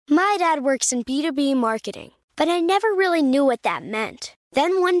My dad works in B2B marketing, but I never really knew what that meant.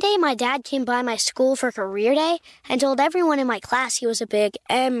 Then one day my dad came by my school for career day and told everyone in my class he was a big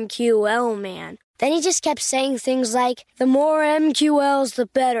MQL man. Then he just kept saying things like, the more MQLs, the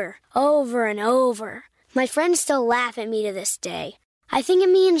better, over and over. My friends still laugh at me to this day. I think it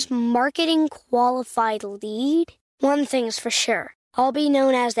means marketing qualified lead. One thing's for sure, I'll be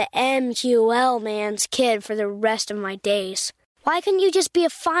known as the MQL man's kid for the rest of my days. Why couldn't you just be a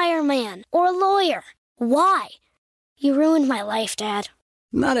fireman or a lawyer? Why? You ruined my life, Dad.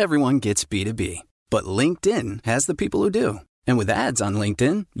 Not everyone gets B2B, but LinkedIn has the people who do. And with ads on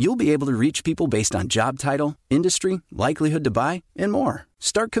LinkedIn, you'll be able to reach people based on job title, industry, likelihood to buy, and more.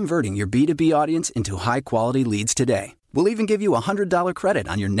 Start converting your B2B audience into high-quality leads today. We'll even give you a $100 credit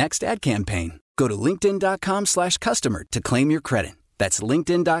on your next ad campaign. Go to linkedin.com/customer to claim your credit. That's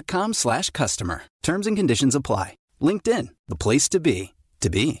linkedin.com/customer. Terms and conditions apply. LinkedIn, the place to be, to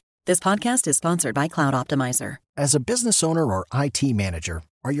be. This podcast is sponsored by Cloud Optimizer. As a business owner or IT manager,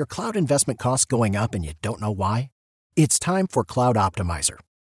 are your cloud investment costs going up and you don't know why? It's time for Cloud Optimizer.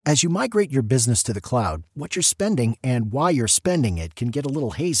 As you migrate your business to the cloud, what you're spending and why you're spending it can get a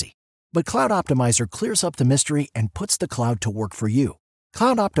little hazy. But Cloud Optimizer clears up the mystery and puts the cloud to work for you.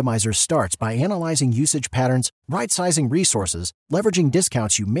 Cloud Optimizer starts by analyzing usage patterns, right-sizing resources, leveraging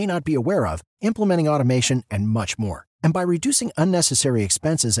discounts you may not be aware of, implementing automation, and much more. And by reducing unnecessary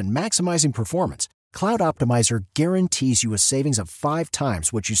expenses and maximizing performance, Cloud Optimizer guarantees you a savings of 5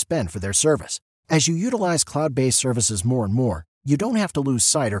 times what you spend for their service. As you utilize cloud-based services more and more, you don't have to lose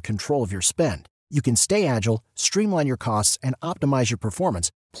sight or control of your spend. You can stay agile, streamline your costs, and optimize your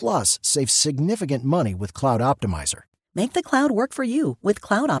performance, plus save significant money with Cloud Optimizer. Make the cloud work for you with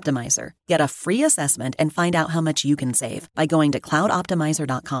Cloud Optimizer. Get a free assessment and find out how much you can save by going to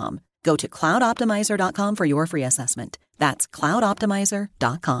cloudoptimizer.com. Go to cloudoptimizer.com for your free assessment. That's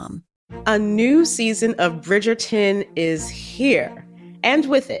cloudoptimizer.com. A new season of Bridgerton is here. And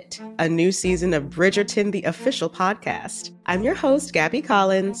with it, a new season of Bridgerton, the official podcast. I'm your host, Gabby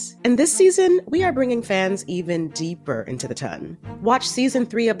Collins, and this season, we are bringing fans even deeper into the ton. Watch season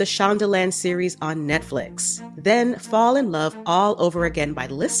 3 of the Shondaland series on Netflix. Then fall in love all over again by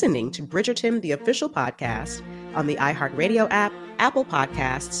listening to Bridgerton, the official podcast, on the iHeartRadio app, Apple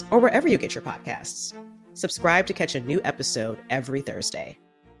Podcasts, or wherever you get your podcasts. Subscribe to catch a new episode every Thursday.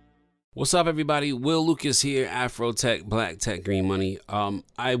 What's up, everybody? Will Lucas here, Afro Tech, Black Tech, Green Money.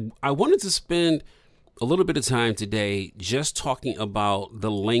 I wanted to spend a little bit of time today just talking about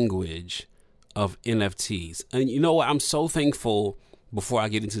the language of NFTs. And you know what? I'm so thankful. Before I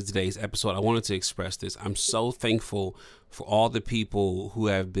get into today's episode, I wanted to express this. I'm so thankful for all the people who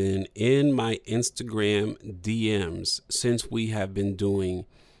have been in my Instagram DMs since we have been doing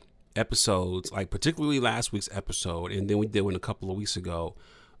episodes, like particularly last week's episode, and then we did one a couple of weeks ago,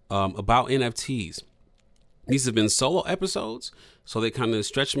 about NFTs. These have been solo episodes, so they kind of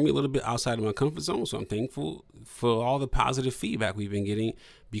stretched me a little bit outside of my comfort zone. So I'm thankful for all the positive feedback we've been getting,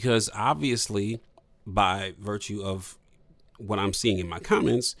 because obviously, by virtue of what I'm seeing in my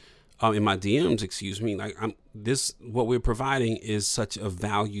comments, in my DMs, what we're providing is such a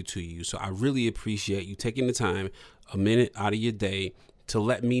value to you. So I really appreciate you taking the time, a minute out of your day, to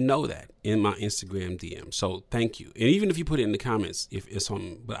let me know that in my Instagram DM. So thank you. And even if you put it in the comments, if it's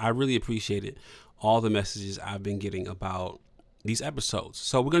on, but I really appreciated all the messages I've been getting about these episodes.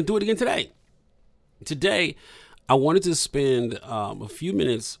 So we're going to do it again today. Today, I wanted to spend a few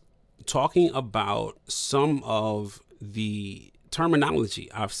minutes talking about some of the terminology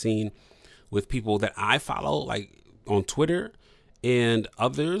I've seen with people that I follow, like on Twitter and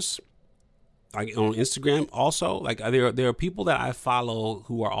others, like on Instagram also. Like there are people that I follow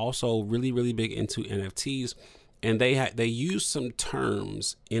who are also really, really big into NFTs, and they use some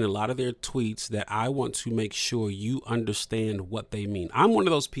terms in a lot of their tweets that I want to make sure you understand what they mean. I'm one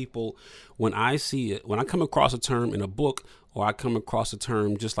of those people, when I see it, when I come across a term in a book, or I come across a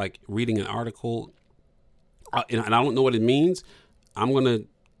term just like reading an article, and I don't know what it means, I'm going to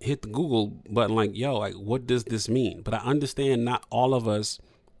hit the Google button like, yo, like, what does this mean? But I understand not all of us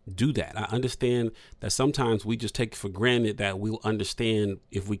do that. I understand that sometimes we just take for granted that we'll understand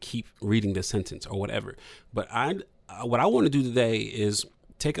if we keep reading the sentence or whatever. But what I want to do today is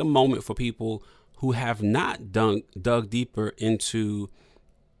take a moment for people who have not dug deeper into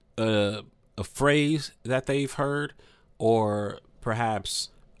a phrase that they've heard, or perhaps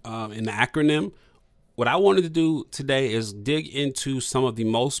an acronym. What I wanted to do today is dig into some of the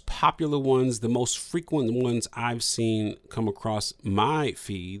most popular ones, the most frequent ones I've seen come across my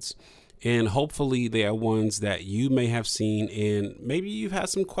feeds, And hopefully they are ones that you may have seen and maybe you've had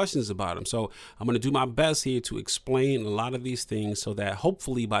some questions about them. So I'm going to do my best here to explain a lot of these things so that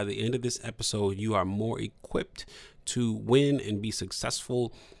hopefully by the end of this episode, you are more equipped to win and be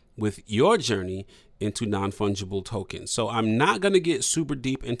successful with your journey into non-fungible tokens. So I'm not going to get super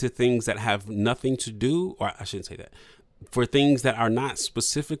deep into things that have nothing to do, or I shouldn't say that, for things that are not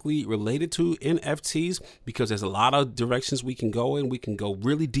specifically related to NFTs, because there's a lot of directions we can go in. We can go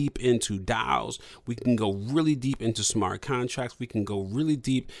really deep into DAOs. We can go really deep into smart contracts. We can go really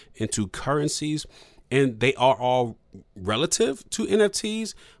deep into currencies, and they are all relative to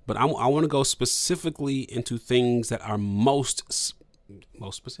NFTs. But I want to go specifically into things that are most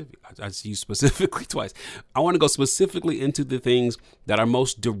specific. I just used specifically twice. I want to go specifically into the things that are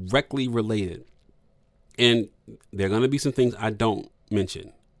most directly related. And there are going to be some things I don't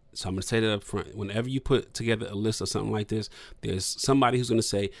mention. So I'm going to say that up front. Whenever you put together a list of something like this, there's somebody who's going to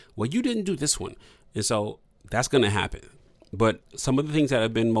say, well, you didn't do this one. And so that's going to happen. But some of the things that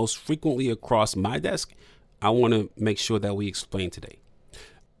have been most frequently across my desk, I want to make sure that we explain today.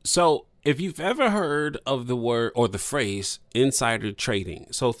 So if you've ever heard of the word or the phrase insider trading,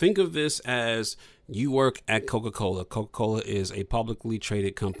 so think of this as you work at Coca-Cola. Coca-Cola is a publicly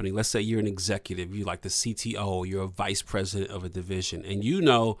traded company. Let's say you're an executive, you're like the CTO, you're a vice president of a division, and you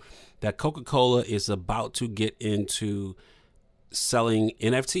know that Coca-Cola is about to get into selling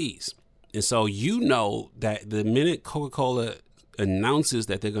NFTs. And so you know that the minute Coca-Cola announces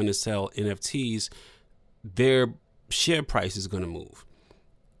that they're going to sell NFTs, their share price is going to move.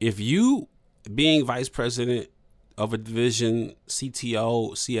 If you, being vice president of a division,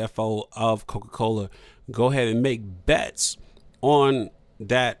 CTO, CFO of Coca-Cola, go ahead and make bets on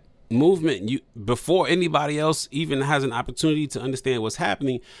that movement before anybody else even has an opportunity to understand what's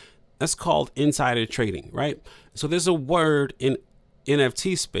happening, that's called insider trading, right? So there's a word in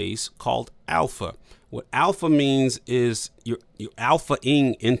NFT space called alpha. What alpha means is you're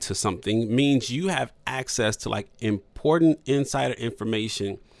alpha-ing into something, means you have access to like important insider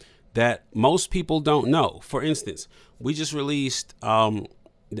information that most people don't know. For instance, we just released the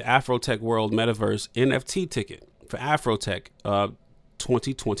Afrotech World Metaverse NFT ticket for Afrotech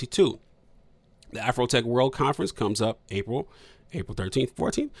 2022. The Afrotech World Conference comes up April 13th,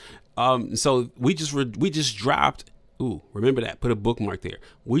 14th. So we just dropped. Ooh, remember that. Put a bookmark there.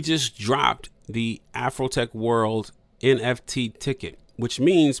 We just dropped the Afrotech World NFT ticket, which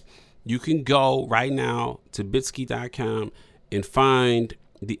means you can go right now to Bitsky.com and find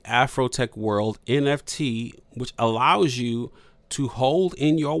the Afrotech World NFT, which allows you to hold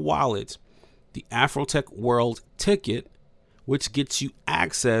in your wallet the Afrotech World ticket, which gets you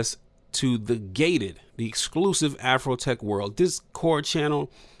access to the exclusive Afrotech World Discord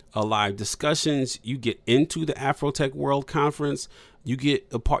channel, live discussions. You get into the Afrotech World Conference. You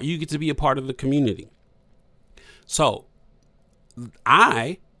get to be a part of the community. So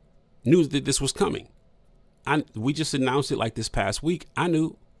I knew that this was coming. We just announced it like this past week. I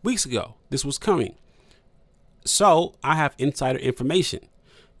knew weeks ago this was coming. So I have insider information.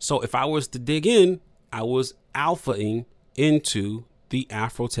 So if I was to dig in, I was alphaing into the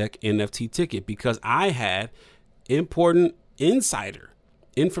Afrotech NFT ticket because I had important insider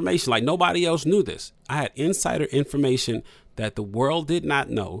information. Like nobody else knew this. I had insider information that the world did not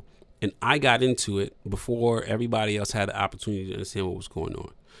know. And I got into it before everybody else had the opportunity to understand what was going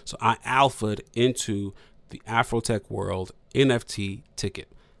on. So I alphaed into the Afrotech World NFT ticket.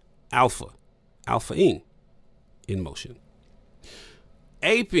 Alpha-ing in motion.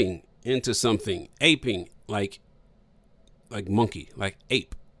 Aping into something. Aping like monkey, like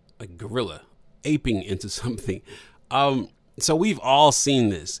ape, like gorilla. Aping into something. So we've all seen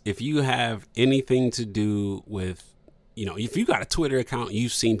this. If you have anything to do with, if you got a Twitter account,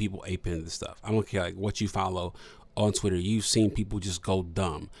 you've seen people ape into stuff. I don't care like what you follow on Twitter. You've seen people just go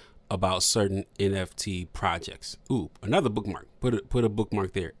dumb about certain NFT projects. Ooh, another bookmark. Put a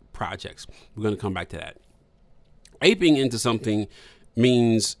bookmark there. Projects. We're going to come back to that. Aping into something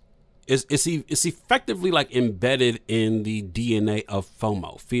means it's effectively like embedded in the DNA of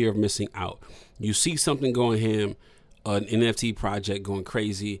FOMO, fear of missing out. You see something going ham, an NFT project going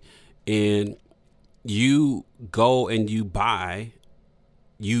crazy, and you go and you buy,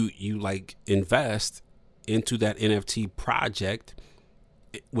 you like invest into that NFT project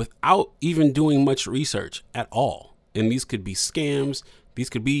without even doing much research at all. And these could be scams. These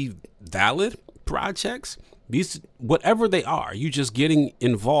could be valid projects. These, whatever they are, you just getting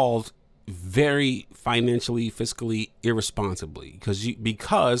involved very financially, fiscally irresponsibly because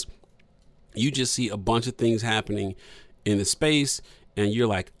you just see a bunch of things happening in the space and you're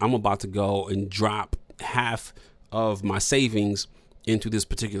like, I'm about to go and drop half of my savings into this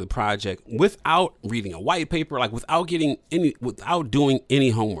particular project without reading a white paper, like without doing any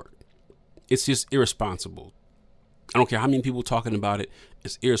homework. It's just irresponsible. I don't care how many people talking about it.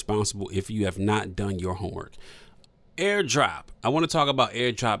 It's irresponsible if you have not done your homework. AirDrop. I want to talk about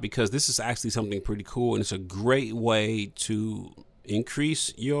AirDrop because this is actually something pretty cool, and it's a great way to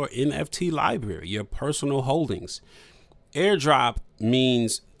increase your NFT library, your personal holdings. AirDrop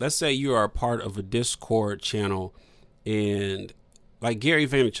means, let's say you are a part of a Discord channel, and like Gary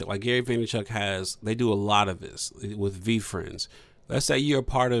Vaynerchuk they do a lot of this with VeeFriends. Let's say you're a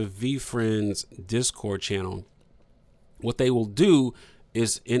part of VeeFriends Discord channel. What they will do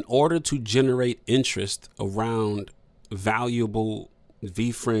is, in order to generate interest around valuable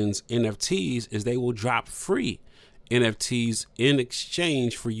VeeFriends NFTs, is they will drop free NFTs in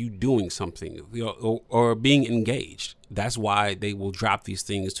exchange for you doing something, or being engaged. That's why they will drop these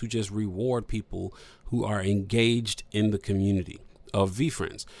things, to just reward people who are engaged in the community of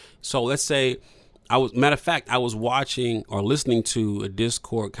VeeFriends. So let's say I was watching or listening to a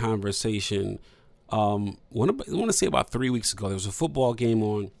Discord conversation. I want to say about 3 weeks ago. There was a football game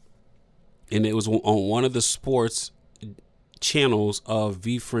on, and it was on one of the sports channels of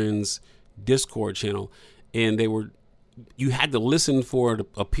VeeFriends Discord channel, and you had to listen for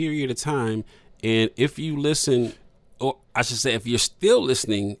a period of time. And if you listen, or I should say, if you're still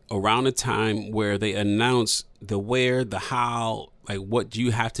listening around the time where they announce the where, the how, like what do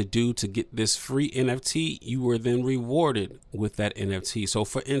you have to do to get this free NFT, you were then rewarded with that NFT. So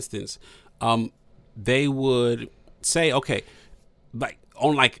for instance, they would say, okay, like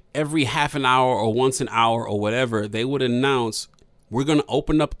on like every half an hour or once an hour or whatever, they would announce, we're going to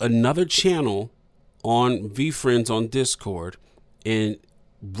open up another channel on VeeFriends on Discord, and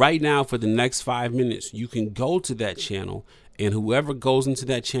right now for the next 5 minutes, you can go to that channel, and whoever goes into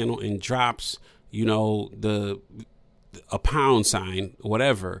that channel and drops, a pound sign,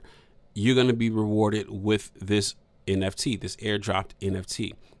 whatever, you're going to be rewarded with this NFT, this airdropped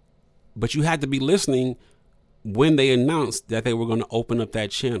NFT. But you had to be listening when they announced that they were going to open up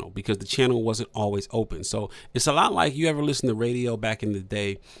that channel, because the channel wasn't always open. So it's a lot like, you ever listen to radio back in the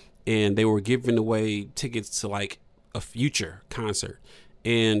day, and they were giving away tickets to like a Future concert,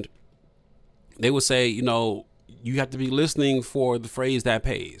 and they would say, you have to be listening for the phrase that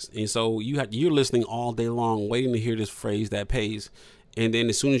pays. And so you're listening all day long, waiting to hear this phrase that pays. And then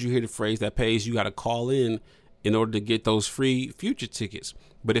as soon as you hear the phrase that pays, you got to call in order to get those free Future tickets.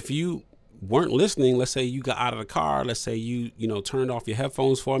 But if you weren't listening, let's say you got out of the car, let's say you turned off your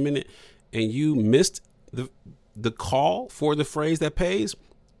headphones for a minute, and you missed the call for the phrase that pays,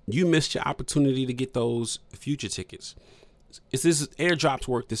 you missed your opportunity to get those Future tickets. Airdrops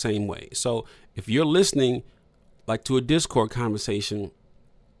work the same way. So if you're listening like to a Discord conversation,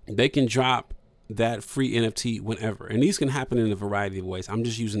 they can drop that free NFT whenever. And these can happen in a variety of ways. I'm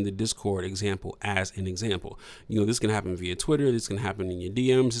just using the Discord example as an example. This can happen via Twitter. This can happen in your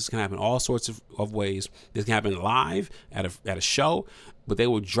DMs. This can happen all sorts of ways. This can happen live at a show, but they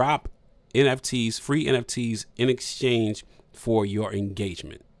will drop NFTs, free NFTs, in exchange for your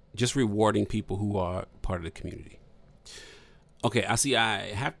engagement, just rewarding people who are part of the community. Okay, I see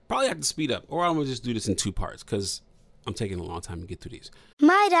probably have to speed up, or I'm going to just do this in two parts because I'm taking a long time to get through these.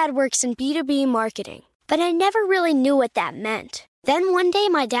 My dad works in B2B marketing, but I never really knew what that meant. Then one day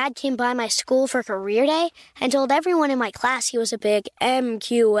my dad came by my school for career day and told everyone in my class he was a big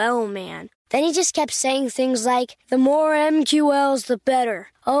MQL man. Then he just kept saying things like, the more MQLs, the better,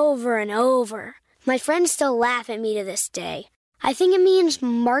 over and over. My friends still laugh at me to this day. I think it means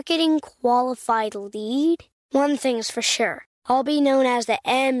marketing qualified lead. One thing's for sure. I'll be known as the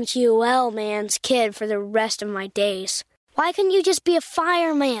MQL man's kid for the rest of my days. Why couldn't you just be a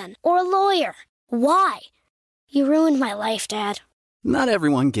fireman or a lawyer? Why? You ruined my life, Dad. Not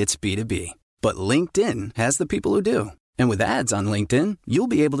everyone gets B2B, but LinkedIn has the people who do. And with ads on LinkedIn, you'll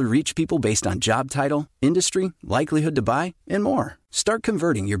be able to reach people based on job title, industry, likelihood to buy, and more. Start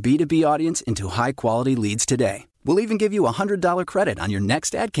converting your B2B audience into high-quality leads today. We'll even give you a $100 credit on your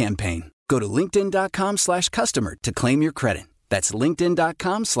next ad campaign. Go to linkedin.com/customer to claim your credit. That's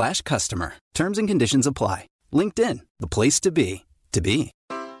linkedin.com/customer. Terms and conditions apply. LinkedIn, the place to be, to be.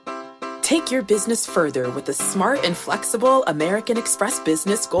 Take your business further with the smart and flexible American Express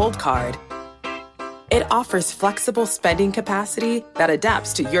Business Gold Card. It offers flexible spending capacity that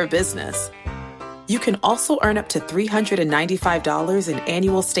adapts to your business. You can also earn up to $395 in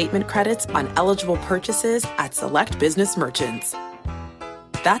annual statement credits on eligible purchases at select business merchants.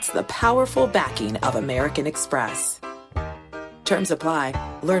 That's the powerful backing of American Express. Terms apply.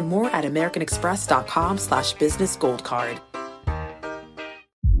 Learn more at americanexpress.com/businessgoldcard.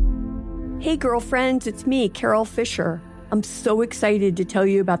 Hey, girlfriends, it's me, Carol Fisher. I'm so excited to tell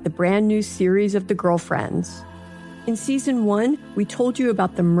you about the brand new series of The Girlfriends. In season 1, we told you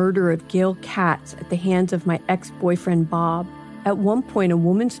about the murder of Gail Katz at the hands of my ex-boyfriend Bob. At one point, a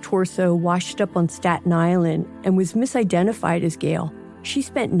woman's torso washed up on Staten Island and was misidentified as Gail. She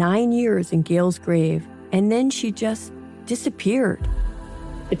spent 9 years in Gail's grave, and then she just disappeared.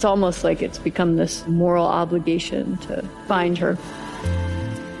 It's almost like it's become this moral obligation to find her.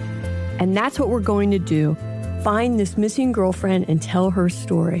 And that's what we're going to do. Find this missing girlfriend and tell her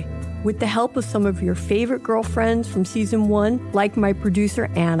story. With the help of some of your favorite girlfriends from season 1, like my producer,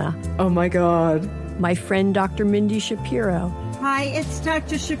 Anna. Oh my God. My friend, Dr. Mindy Shapiro. Hi, it's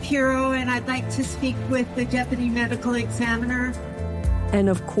Dr. Shapiro, and I'd like to speak with the Deputy Medical Examiner. And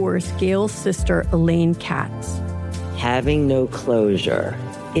of course, Gail's sister, Elaine Katz. Having no closure,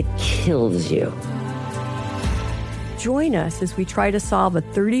 it kills you. Join us as we try to solve a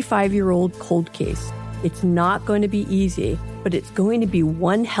 35-year-old cold case. It's not going to be easy, but it's going to be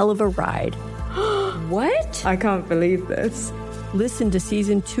one hell of a ride. What? I can't believe this. Listen to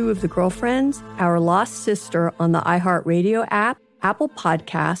season 2 of The Girlfriends, Our Lost Sister on the iHeartRadio app, Apple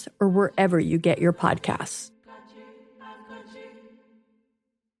Podcasts, or wherever you get your podcasts.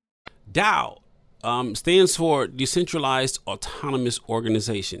 DAO stands for Decentralized Autonomous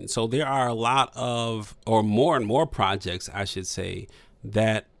Organization. So there are a lot of, or more and more projects, I should say,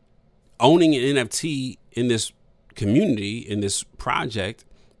 that owning an NFT in this community, in this project,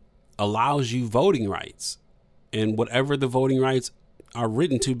 allows you voting rights. And whatever the voting rights are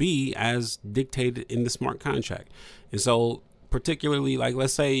written to be as dictated in the smart contract. And so particularly, like,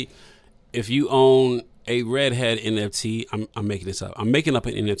 let's say if you own a Redhead NFT, I'm making this up. I'm making up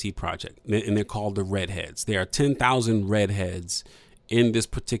an NFT project, and they're called the Redheads. There are 10,000 Redheads in this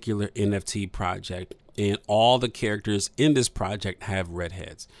particular NFT project, and all the characters in this project have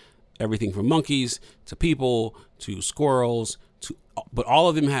Redheads. Everything from monkeys to people to squirrels, but all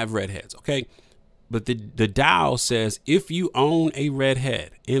of them have Redheads, okay? But the DAO says if you own a Redhead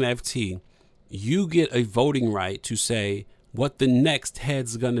NFT, you get a voting right to say what the next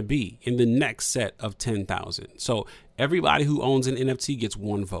head's going to be in the next set of 10,000. So everybody who owns an NFT gets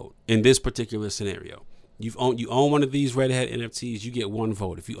one vote in this particular scenario. You own one of these Redhead NFTs, you get one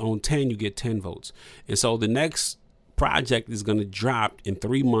vote. If you own 10, you get 10 votes. And so the next project is going to drop in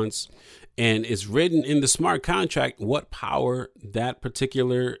 3 months, and it's written in the smart contract what power that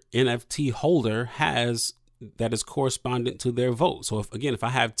particular NFT holder has that is correspondent to their vote. So if I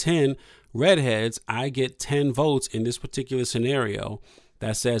have 10 Redheads, I get 10 votes in this particular scenario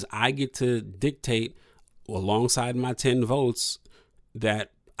that says I get to dictate alongside my 10 votes that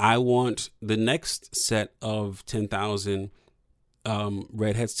I want the next set of 10,000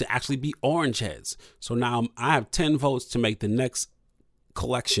 Redheads to actually be orange heads. So now I have 10 votes to make the next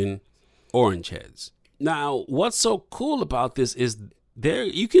collection orange heads. Now, what's so cool about this is there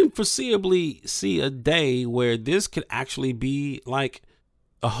you can foreseeably see a day where this could actually be like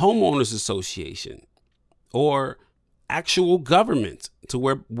a homeowners association or actual government to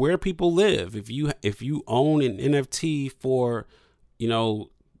where people live. If you own an NFT for,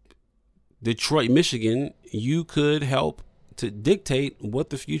 Detroit, Michigan, you could help to dictate what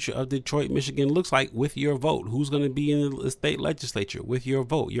the future of Detroit, Michigan looks like with your vote. Who's going to be in the state legislature with your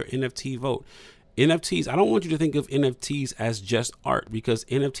vote, your NFT vote. NFTs, I don't want you to think of NFTs as just art, because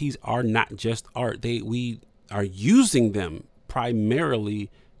NFTs are not just art. We are using them primarily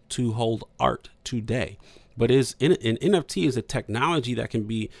to hold art today. But an NFT is a technology that can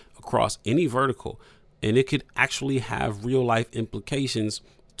be across any vertical, and it could actually have real life implications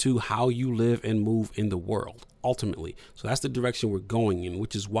to how you live and move in the world, ultimately. So that's the direction we're going in,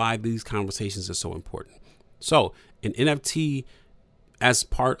 which is why these conversations are so important. So an NFT as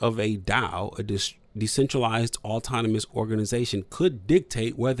part of a DAO, a decentralized autonomous organization, could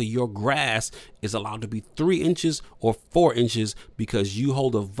dictate whether your grass is allowed to be 3 inches or 4 inches because you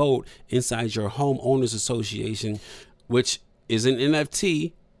hold a vote inside your homeowners association, which is an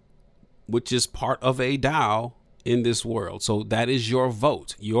NFT, which is part of a DAO in this world. So that is your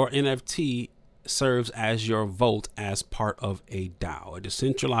vote. Your NFT serves as your vote as part of a DAO, a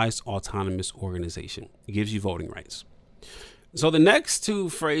decentralized autonomous organization. It gives you voting rights. So the next two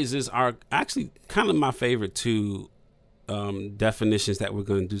phrases are actually kind of my favorite two definitions that we're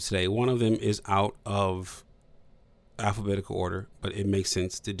going to do today. One of them is out of alphabetical order, but it makes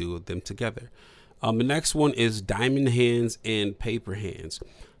sense to do them together. The next one is diamond hands and paper hands.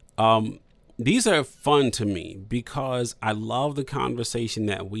 These are fun to me because I love the conversation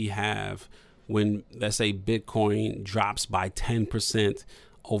that we have when, let's say, Bitcoin drops by 10%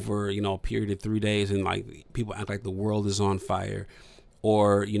 over, a period of 3 days, and like people act like the world is on fire,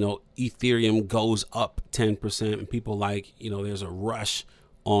 or, Ethereum goes up 10% and people like, there's a rush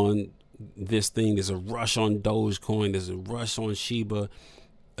on this thing. There's a rush on Dogecoin. There's a rush on Shiba.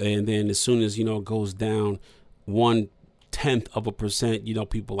 And then as soon as, it goes down 0.1%,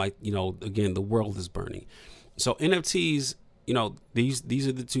 people like, again, the world is burning. So NFTs, these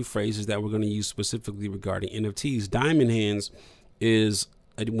are the two phrases that we're going to use specifically regarding NFTs. Diamond hands is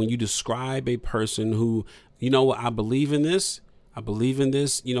when you describe a person who, I believe in this. I believe in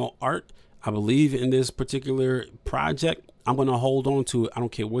this, art. I believe in this particular project. I'm going to hold on to it. I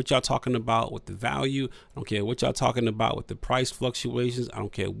don't care what y'all talking about with the value. I don't care what y'all talking about with the price fluctuations. I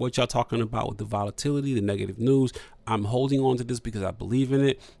don't care what y'all talking about with the volatility, the negative news. I'm holding on to this because I believe in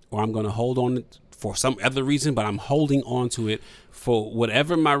it, or I'm going to hold on for some other reason, but I'm holding on to it for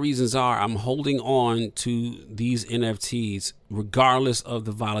whatever my reasons are. I'm holding on to these NFTs regardless of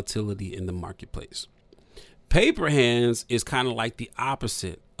the volatility in the marketplace. Paper hands is kind of like the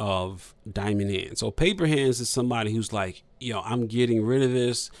opposite of diamond hands. So paper hands is somebody who's like, I'm getting rid of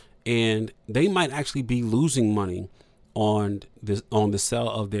this, and they might actually be losing money on the sale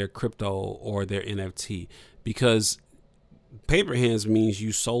of their crypto or their NFT, because paper hands means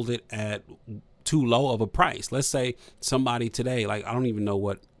you sold it at too low of a price. Let's say somebody today, like, I don't even know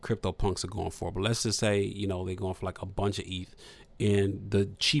what CryptoPunks are going for, but let's just say, they're going for like a bunch of ETH. And the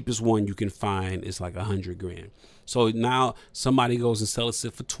cheapest one you can find is like $100,000. So now somebody goes and sells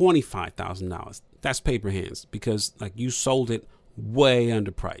it for $25,000. That's paper hands, because like you sold it way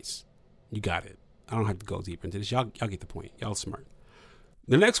under price. You got it. I don't have to go deeper into this. Y'all get the point. Y'all smart.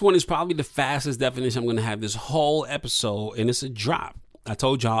 The next one is probably the fastest definition I'm going to have this whole episode, and it's a drop. I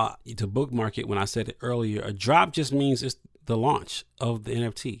told y'all to bookmark it when I said it earlier. A drop just means it's the launch of the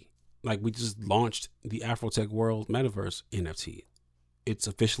NFT. Like, we just launched the Afrotech World Metaverse NFT. It's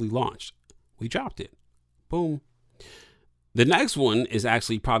officially launched. We dropped it. Boom. The next one is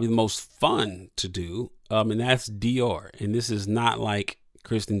actually probably the most fun to do, and that's Dior. And this is not like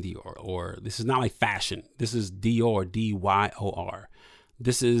Christian Dior, or this is not like fashion. This is Dior, D-Y-O-R.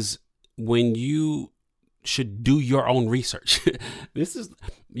 This is when you should do your own research. This is,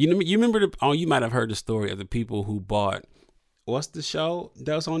 you remember you might have heard the story of the people who bought, what's the show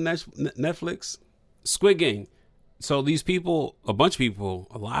that was on Netflix? Squid Game. So these people, a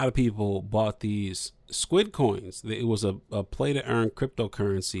lot of people bought these Squid coins. It was a play to earn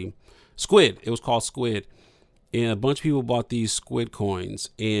cryptocurrency. Squid. It was called Squid. And a bunch of people bought these Squid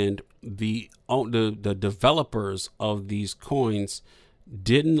coins, and the developers of these coins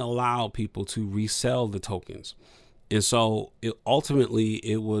didn't allow people to resell the tokens. And so it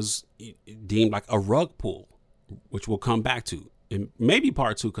was deemed like a rug pull, which we'll come back to, and maybe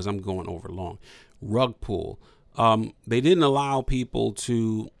part 2, because I'm going over long. Rug pull. They didn't allow people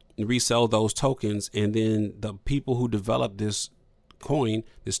to resell those tokens, and then the people who developed this token,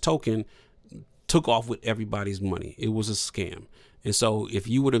 took off with everybody's money. It was a scam. And so if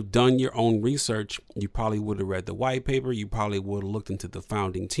you would have done your own research, you probably would have read the white paper. You probably would have looked into the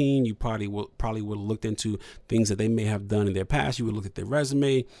founding team. You probably would have looked into things that they may have done in their past. You would look at their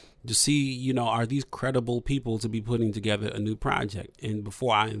resume to see, are these credible people to be putting together a new project? And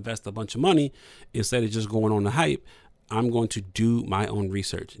before I invest a bunch of money, instead of just going on the hype, I'm going to do my own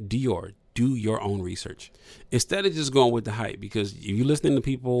research. Dior, do your own research instead of just going with the hype, because if you're listening to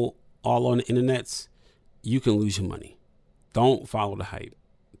people all on the internets, you can lose your money. Don't follow the hype.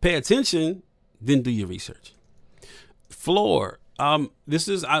 Pay attention, then do your research. Floor. This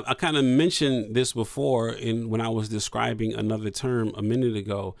is, I kind of mentioned this before when I was describing another term a minute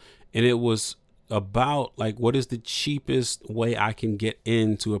ago, and it was about like, what is the cheapest way I can get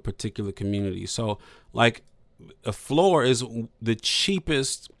into a particular community? So like a floor is the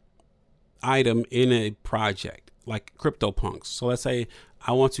cheapest item in a project, like CryptoPunks. So let's say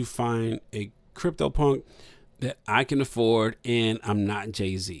I want to find a CryptoPunk that I can afford, and I'm not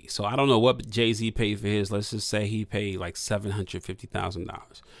Jay-Z. So I don't know what Jay-Z paid for his. Let's just say he paid like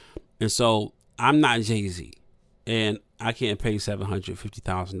 $750,000. And so I'm not Jay-Z, and I can't pay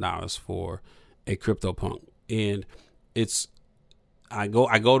 $750,000 for a CryptoPunk. And I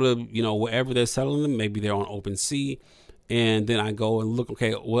go to, wherever they're selling them, maybe they're on OpenSea, and then I go and look,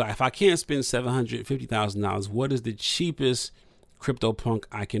 okay, well, if I can't spend $750,000, what is the cheapest CryptoPunk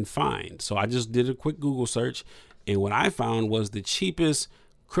I can find? So I just did a quick Google search, and what I found was the cheapest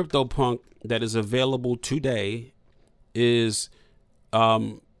CryptoPunk that is available today is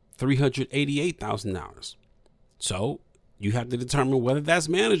 $388,000. So you have to determine whether that's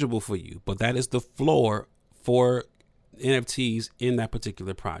manageable for you, but that is the floor for NFTs in that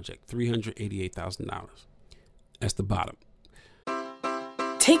particular project, $388,000. That's the bottom.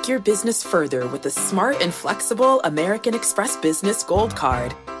 Take your business further with the smart and flexible American Express Business Gold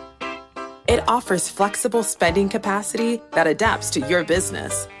Card. It offers flexible spending capacity that adapts to your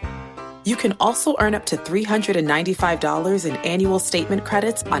business. You can also earn up to $395 in annual statement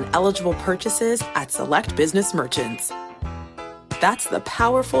credits on eligible purchases at select business merchants. That's the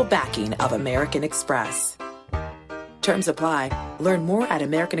powerful backing of American Express. Terms apply. Learn more at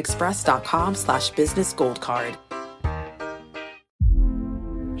americanexpress.com/business gold card.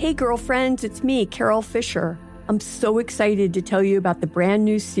 Hey girlfriends, it's me, Carol Fisher. I'm so excited to tell you about the brand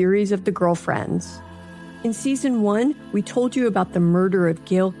new series of The Girlfriends. In season 1, we told you about the murder of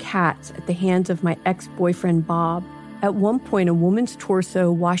Gail Katz at the hands of my ex-boyfriend Bob. At one point, a woman's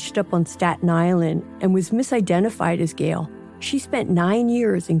torso washed up on Staten Island and was misidentified as Gail. She spent 9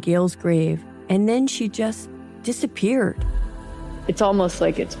 years in Gail's grave, and then she just disappeared. It's almost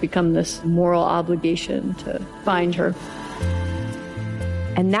like it's become this moral obligation to find her.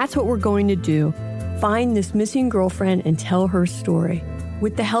 And that's what we're going to do. Find this missing girlfriend and tell her story.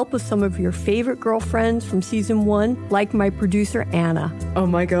 With the help of some of your favorite girlfriends from season 1, like my producer Anna. Oh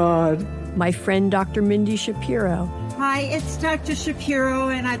my God. My friend Dr. Mindy Shapiro. Hi, it's Dr. Shapiro,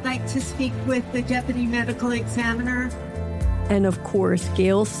 and I'd like to speak with the deputy medical examiner. And of course,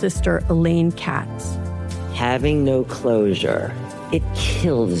 Gail's sister, Elaine Katz. Having no closure, it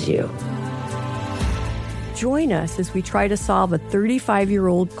kills you. Join us as we try to solve a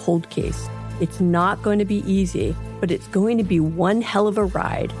 35-year-old cold case. It's not going to be easy, but it's going to be one hell of a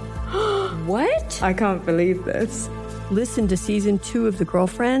ride. What? I can't believe this. Listen to season 2 of The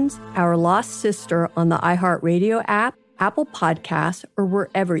Girlfriends, Our Lost Sister on the iHeartRadio app, Apple Podcasts, or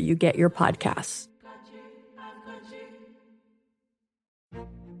wherever you get your podcasts.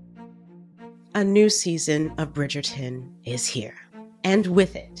 A new season of Bridgerton is here. And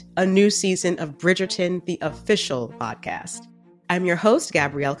with it, a new season of Bridgerton, the official podcast. I'm your host,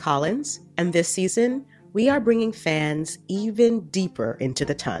 Gabrielle Collins, and this season, we are bringing fans even deeper into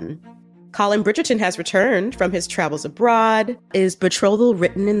the ton. Colin Bridgerton has returned from his travels abroad. Is betrothal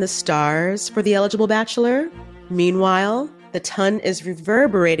written in the stars for the eligible bachelor? Meanwhile, the ton is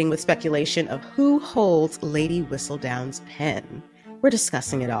reverberating with speculation of who holds Lady Whistledown's pen. We're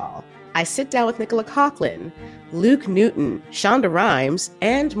discussing it all. I sit down with Nicola Coughlan, Luke Newton, Shonda Rhimes,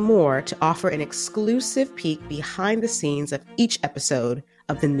 and more to offer an exclusive peek behind the scenes of each episode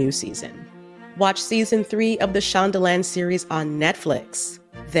of the new season. Watch season 3 of the Shondaland series on Netflix.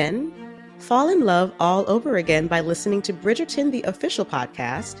 Then, fall in love all over again by listening to Bridgerton, the official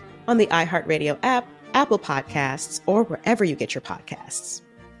podcast, on the iHeartRadio app, Apple Podcasts, or wherever you get your podcasts.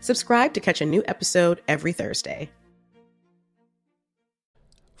 Subscribe to catch a new episode every Thursday.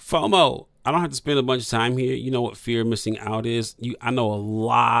 FOMO. I don't have to spend a bunch of time here. You know what fear of missing out is? I know a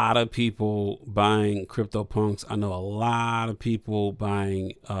lot of people buying CryptoPunks. I know a lot of people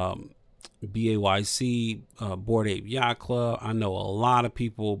buying BAYC, Bored Ape Yacht Club. I know a lot of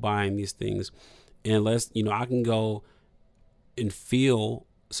people buying these things. Unless, I can go and feel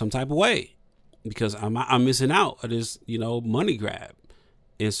some type of way because I'm missing out of this, money grab.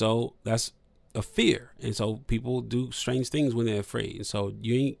 And so that's a fear. And so people do strange things when they're afraid. And so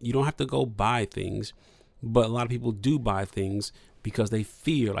you don't have to go buy things, but a lot of people do buy things because they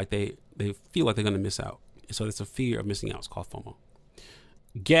fear like they feel like they're going to miss out. And so it's a fear of missing out. It's called FOMO.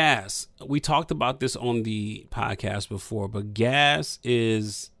 Gas. We talked about this on the podcast before, but gas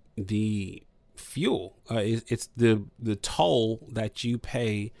is the fuel. It's the toll that you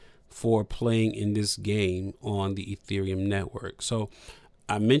pay for playing in this game on the Ethereum network. So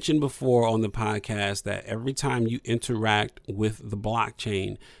I mentioned before on the podcast that every time you interact with the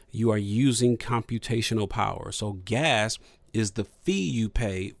blockchain, you are using computational power. So gas is the fee you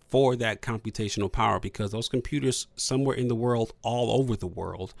pay for that computational power because those computers somewhere in the world, all over the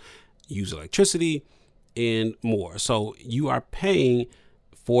world, use electricity and more. So you are paying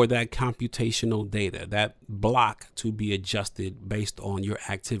for that computational data, that block to be adjusted based on your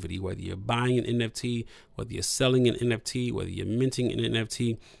activity, whether you're buying an NFT, whether you're selling an NFT, whether you're minting an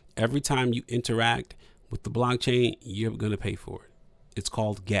NFT. Every time you interact with the blockchain, you're going to pay for it. It's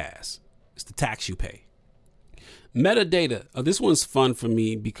called gas. It's the tax you pay. Metadata. This one's fun for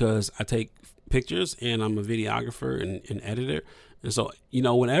me because I take pictures and I'm a videographer and editor. And so,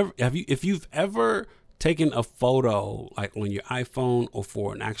 if you've ever taking a photo like on your iPhone or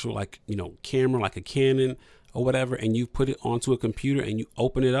for an actual camera like a Canon or whatever, and you put it onto a computer and you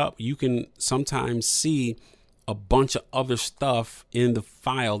open it up, you can sometimes see a bunch of other stuff in the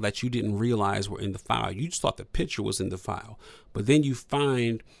file that you didn't realize were in the file. You just thought the picture was in the file, but then you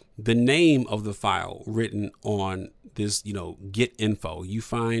find the name of the file written on this, get info. You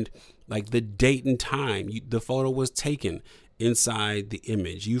find like the date and time the photo was taken. inside the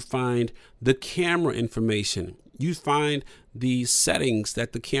image. You find the camera information. You find the settings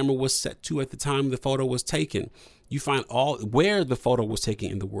that the camera was set to at the time the photo was taken. You find all where the photo was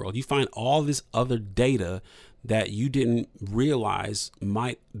taken in the world. You find all this other data that you didn't realize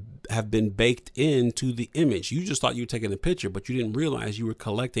might have been baked into the image. You just thought you were taking a picture, but you didn't realize you were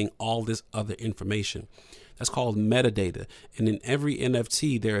collecting all this other information. That's called metadata. And in every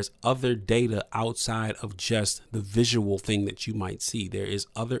NFT, there is other data outside of just the visual thing that you might see. There is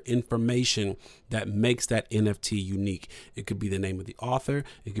other information that makes that NFT unique. It could be the name of the author.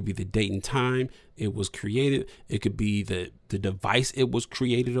 It could be the date and time it was created. It could be the device it was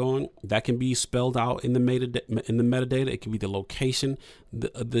created on. That can be spelled out in the metadata. It could be the location the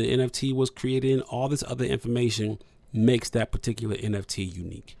NFT was created in. All this other information makes that particular NFT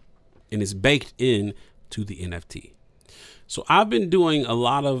unique, and it's baked in to the NFT. So I've been doing a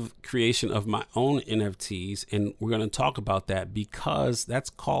lot of creation of my own NFTs, and we're going to talk about that because that's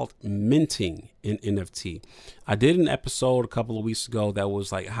called minting in NFT. I did an episode a couple of weeks ago that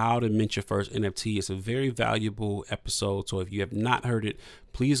was like how to mint your first NFT. It's a very valuable episode. So if you have not heard it,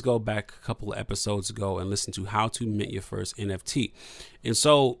 please go back a couple of episodes ago and listen to how to mint your first NFT. And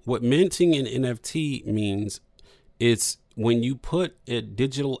so what minting in NFT means, it's when you put a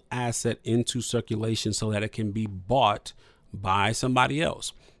digital asset into circulation so that it can be bought by somebody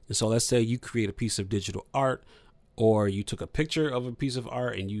else. And so let's say you create a piece of digital art, or you took a picture of a piece of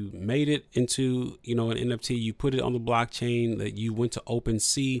art and you made it into, an NFT. You put it on the blockchain, that you went to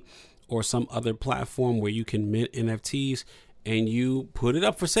OpenSea or some other platform where you can mint NFTs, and you put it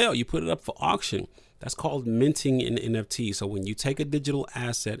up for sale. You put it up for auction. That's called minting in NFT. So when you take a digital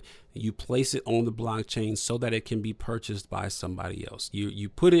asset, you place it on the blockchain so that it can be purchased by somebody else. You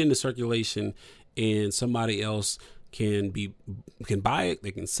put it into circulation, and somebody else can buy it,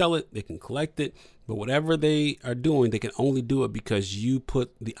 they can sell it, they can collect it, but whatever they are doing, they can only do it because you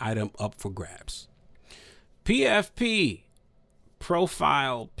put the item up for grabs. PFP,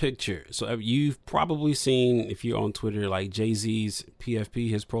 profile picture. So you've probably seen, if you're on Twitter, like Jay-Z's PFP,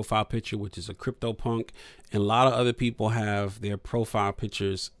 his profile picture, which is a CryptoPunk, and a lot of other people have their profile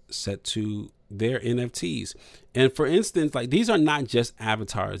pictures set to their NFTs. And for instance, like, these are not just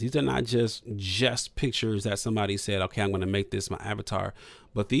avatars. These are not just pictures that somebody said, okay, I'm going to make this my avatar,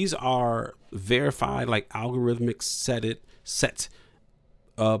 but these are verified, like algorithmic set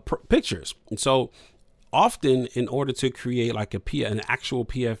pictures. And so often, in order to create like an actual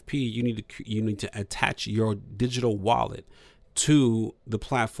PFP, you need to attach your digital wallet to the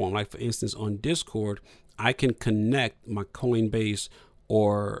platform. Like, for instance, on Discord, I can connect my Coinbase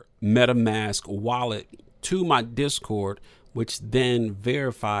or MetaMask wallet to my Discord, which then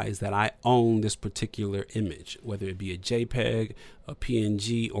verifies that I own this particular image, whether it be a JPEG, a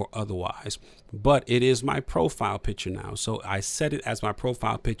PNG, or otherwise. But it is my profile picture now. So I set it as my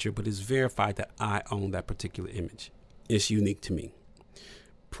profile picture, but it's verified that I own that particular image. It's unique to me.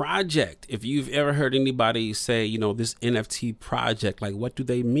 Project. If you've ever heard anybody say, this NFT project, like, what do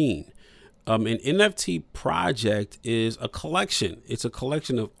they mean? An NFT project is a collection. It's a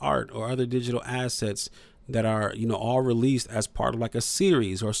collection of art or other digital assets that are, all released as part of like a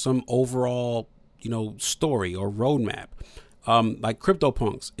series or some overall, story or roadmap. Like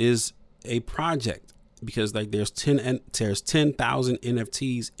CryptoPunks is a project because like there's 10,000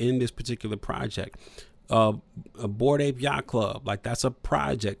 NFTs in this particular project. A Bored Ape Yacht Club, like, that's a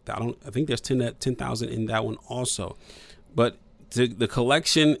project. I think there's 10,000 in that one also. But the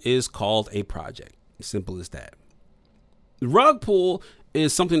collection is called a project. Simple as that. The rug pull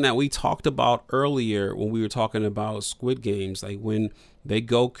is something that we talked about earlier when we were talking about Squid Games. Like, when they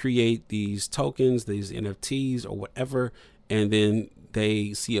go create these tokens, these NFTs or whatever, and then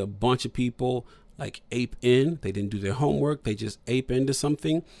they see a bunch of people like ape in. They didn't do their homework. They just ape into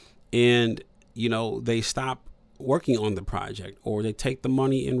something, and they stop working on the project, or they take the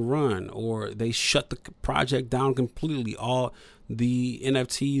money and run, or they shut the project down completely. All the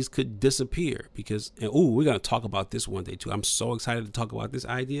NFTs could disappear because, we're going to talk about this one day too. I'm so excited to talk about this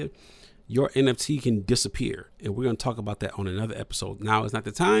idea. Your NFT can disappear, and we're going to talk about that on another episode. Now is not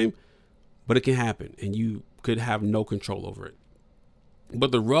the time, but it can happen, and you could have no control over it.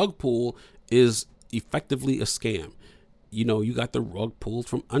 But the rug pull is effectively a scam. You got the rug pulled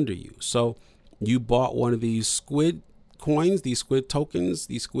from under you. So you bought one of these Squid coins, these Squid tokens,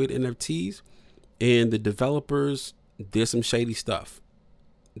 these Squid NFTs, and the developers did some shady stuff.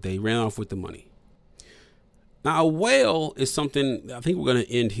 They ran off with the money. Now, a whale is something I think we're going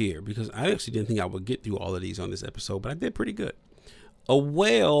to end here because I actually didn't think I would get through all of these on this episode, but I did pretty good. A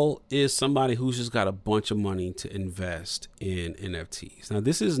whale is somebody who's just got a bunch of money to invest in NFTs. Now,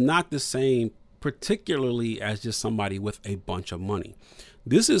 this is not the same particularly as just somebody with a bunch of money.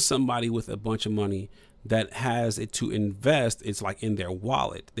 This is somebody with a bunch of money that has it to invest. It's like in their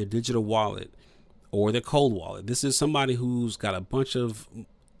wallet, their digital wallet or their cold wallet. This is somebody who's got a bunch of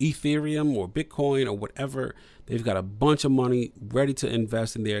Ethereum or Bitcoin or whatever. They've got a bunch of money ready to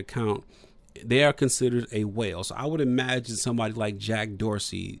invest in their account. They are considered a whale. So I would imagine somebody like Jack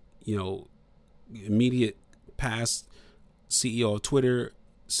Dorsey, immediate past CEO of Twitter,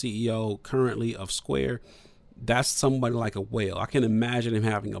 CEO currently of Square. That's somebody like a whale. I can imagine him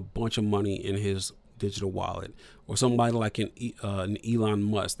having a bunch of money in his digital wallet, or somebody like an Elon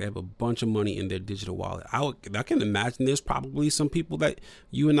Musk. They have a bunch of money in their digital wallet. I can imagine there's probably some people that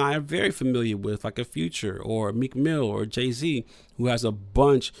you and I are very familiar with, like a Future or Meek Mill or Jay-Z, who has a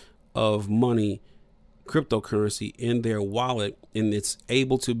bunch of money, cryptocurrency in their wallet, and it's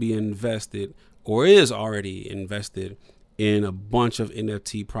able to be invested or is already invested in a bunch of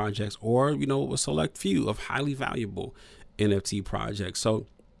NFT projects, or, a select few of highly valuable NFT projects. So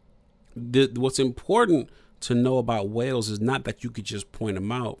what's important to know about whales is not that you could just point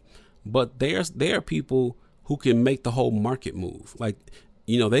them out, but there are people who can make the whole market move. Like,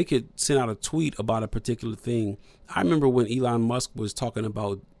 they could send out a tweet about a particular thing. I remember when Elon Musk was talking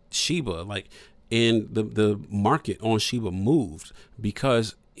about Shiba, and the market on Shiba moved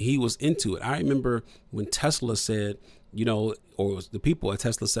because he was into it. I remember when Tesla said, or the people at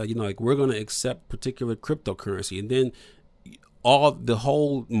Tesla said, we're going to accept particular cryptocurrency. And then the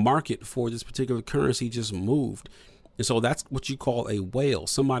whole market for this particular currency just moved. And so that's what you call a whale,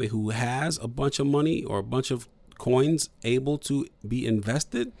 somebody who has a bunch of money or a bunch of coins able to be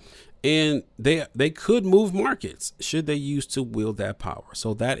invested. And they could move markets should they use to wield that power.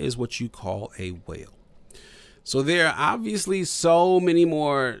 So that is what you call a whale. So there are obviously so many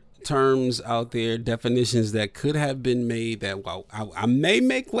more terms out there, definitions that could have been made that I may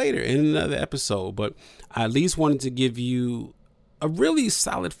make later in another episode, but I at least wanted to give you a really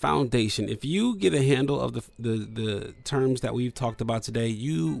solid foundation. If you get a handle of the terms that we've talked about today,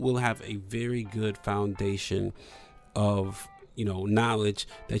 you will have a very good foundation of knowledge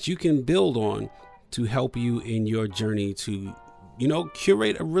that you can build on to help you in your journey to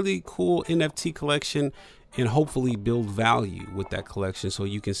curate a really cool NFT collection and hopefully build value with that collection so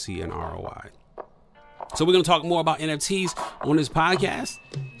you can see an ROI. So we're going to talk more about NFTs on this podcast,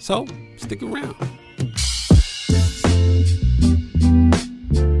 so stick around.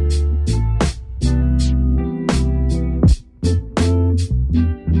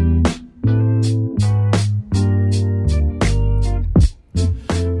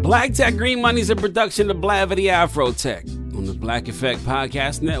 Black Tech Green Money is a production of Blavity Afrotech on the Black Effect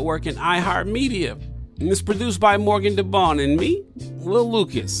Podcast Network and iHeartMedia. And it's produced by Morgan DeBon and me, Will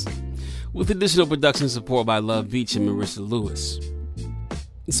Lucas, with additional production support by Love Beach and Marissa Lewis.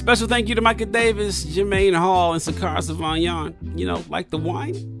 And special thank you to Micah Davis, Jermaine Hall, and Sakar Savanyan. Like the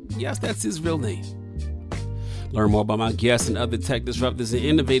wine? Yes, that's his real name. Learn more about my guests and other tech disruptors and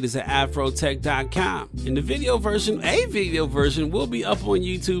innovators at afrotech.com. And a video version will be up on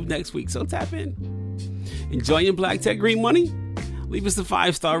YouTube next week, so tap in. Enjoying Black Tech Green Money? Leave us a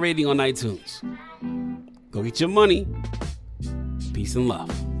 5-star rating on iTunes. Go get your money. Peace and love.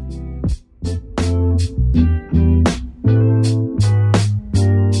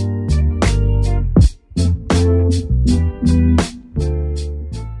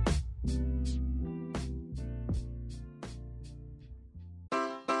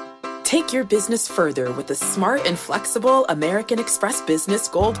 Take your business further with the smart and flexible American Express Business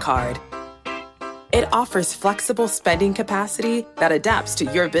Gold Card. It offers flexible spending capacity that adapts to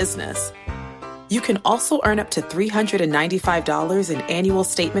your business. You can also earn up to $395 in annual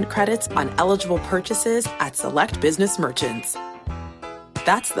statement credits on eligible purchases at select business merchants.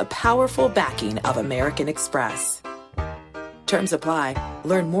 That's the powerful backing of American Express. Terms apply.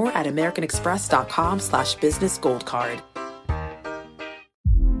 Learn more at americanexpress.com/business gold card.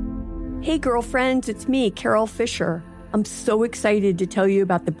 Hey girlfriends, it's me, Carol Fisher. I'm so excited to tell you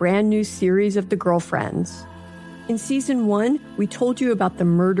about the brand new series of The Girlfriends. In season 1, we told you about the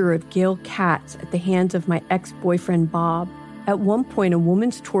murder of Gail Katz at the hands of my ex-boyfriend Bob. At one point, a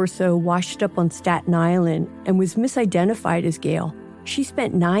woman's torso washed up on Staten Island and was misidentified as Gail. She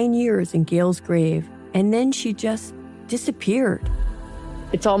spent 9 years in Gail's grave, and then she just disappeared.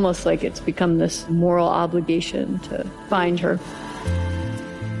 It's almost like it's become this moral obligation to find her.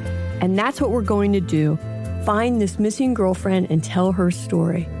 And that's what we're going to do. Find this missing girlfriend and tell her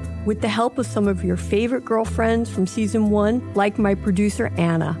story. With the help of some of your favorite girlfriends from season 1, like my producer,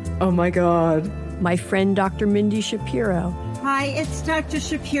 Anna. Oh my God. My friend, Dr. Mindy Shapiro. Hi, it's Dr.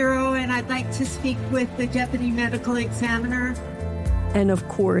 Shapiro, and I'd like to speak with the Deputy Medical Examiner. and of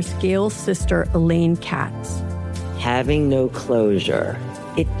course, Gail's sister, Elaine Katz. Having no closure,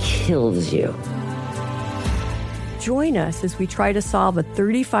 it kills you. Join us as we try to solve a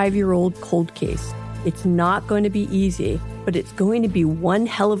 35-year-old cold case. It's not going to be easy, but it's going to be one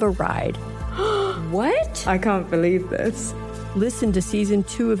hell of a ride. What? I can't believe this. Listen to Season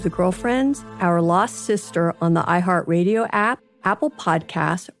 2 of The Girlfriends, Our Lost Sister on the iHeartRadio app, Apple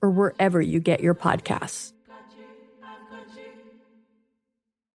Podcasts, or wherever you get your podcasts.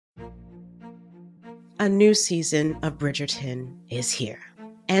 A new season of Bridgerton is here.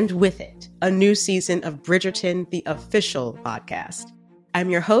 And with it, a new season of Bridgerton, the official podcast. I'm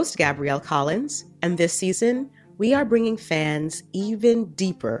your host, Gabrielle Collins, and this season, we are bringing fans even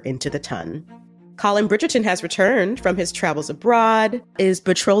deeper into the ton. Colin Bridgerton has returned from his travels abroad. Is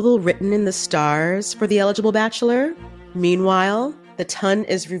betrothal written in the stars for the eligible bachelor? Meanwhile, the ton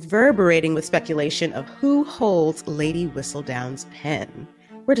is reverberating with speculation of who holds Lady Whistledown's pen.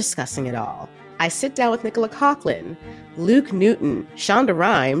 We're discussing it all. I sit down with Nicola Coughlan, Luke Newton, Shonda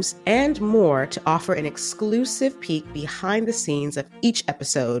Rhimes, and more to offer an exclusive peek behind the scenes of each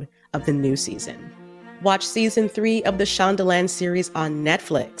episode of the new season. Watch Season 3 of the Shondaland series on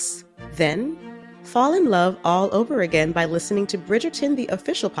Netflix. Then, fall in love all over again by listening to Bridgerton, the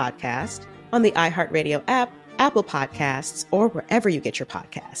official podcast, on the iHeartRadio app, Apple Podcasts, or wherever you get your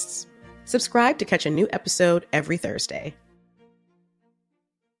podcasts. Subscribe to catch a new episode every Thursday.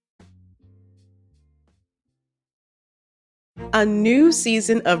 A new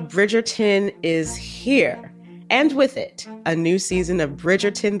season of Bridgerton is here. And with it, a new season of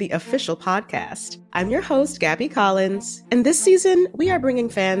Bridgerton, the official podcast. I'm your host, Gabby Collins, and this season, we are bringing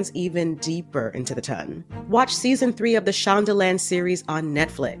fans even deeper into the ton. Watch Season 3 of the Shondaland series on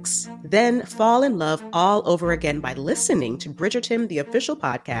Netflix. Then fall in love all over again by listening to Bridgerton, the official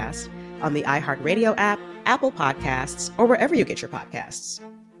podcast, on the iHeartRadio app, Apple Podcasts, or wherever you get your podcasts.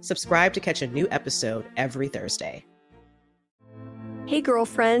 Subscribe to catch a new episode every Thursday. Hey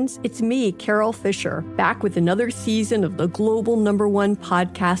girlfriends, it's me, Carol Fisher, back with another season of the global #1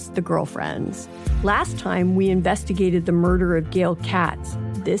 podcast, The Girlfriends. Last time, we investigated the murder of Gail Katz.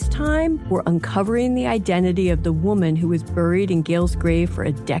 This time, we're uncovering the identity of the woman who was buried in Gail's grave for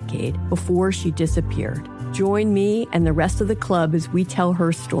a decade before she disappeared. Join me and the rest of the club as we tell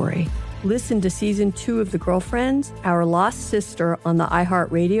her story. Listen to Season 2 of The Girlfriends, Our Lost Sister on the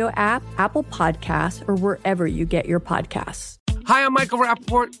iHeartRadio app, Apple Podcasts, or wherever you get your podcasts. Hi, I'm Michael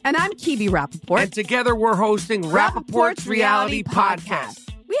Rappaport. And I'm Kibi Rappaport. And together we're hosting Rappaport's Reality Podcast.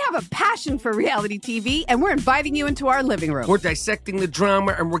 We have a passion for reality TV, and we're inviting you into our living room. We're dissecting the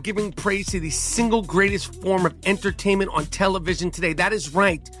drama, and we're giving praise to the single greatest form of entertainment on television today. That is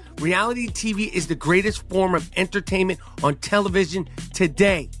right. Reality TV is the greatest form of entertainment on television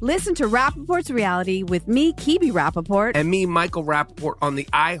today. Listen to Rappaport's Reality with me, Kibi Rappaport. And me, Michael Rappaport, on the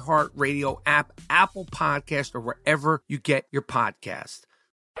iHeartRadio app, Apple Podcast, or wherever you get your podcast.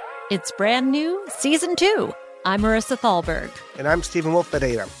 It's brand new, Season 2. I'm Marissa Thalberg. And I'm Stephen Wolf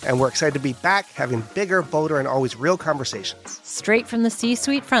Bedeta. And we're excited to be back having bigger, bolder, and always real conversations. Straight from the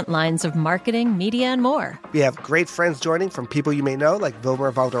C-suite front lines of marketing, media, and more. We have great friends joining from people you may know, like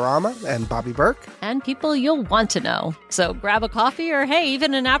Wilmer Valderrama and Bobby Burke. And people you'll want to know. So grab a coffee or, hey,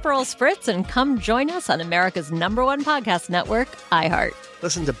 even an Aperol Spritz and come join us on America's #1 podcast network, iHeart.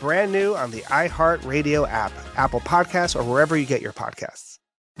 Listen to brand new on the iHeartRadio app, Apple Podcasts, or wherever you get your podcasts.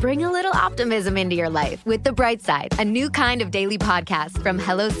 Bring a little optimism into your life with The Bright Side, a new kind of daily podcast from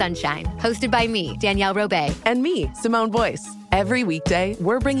Hello Sunshine, hosted by me, Danielle Robay. And me, Simone Boyce. Every weekday,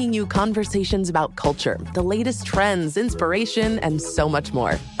 we're bringing you conversations about culture, the latest trends, inspiration, and so much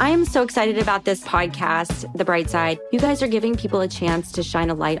more. I am so excited about this podcast, The Bright Side. You guys are giving people a chance to shine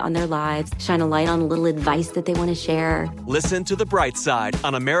a light on their lives, shine a light on a little advice that they want to share. Listen to The Bright Side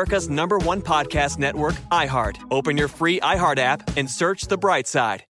on America's #1 podcast network, iHeart. Open your free iHeart app and search The Bright Side.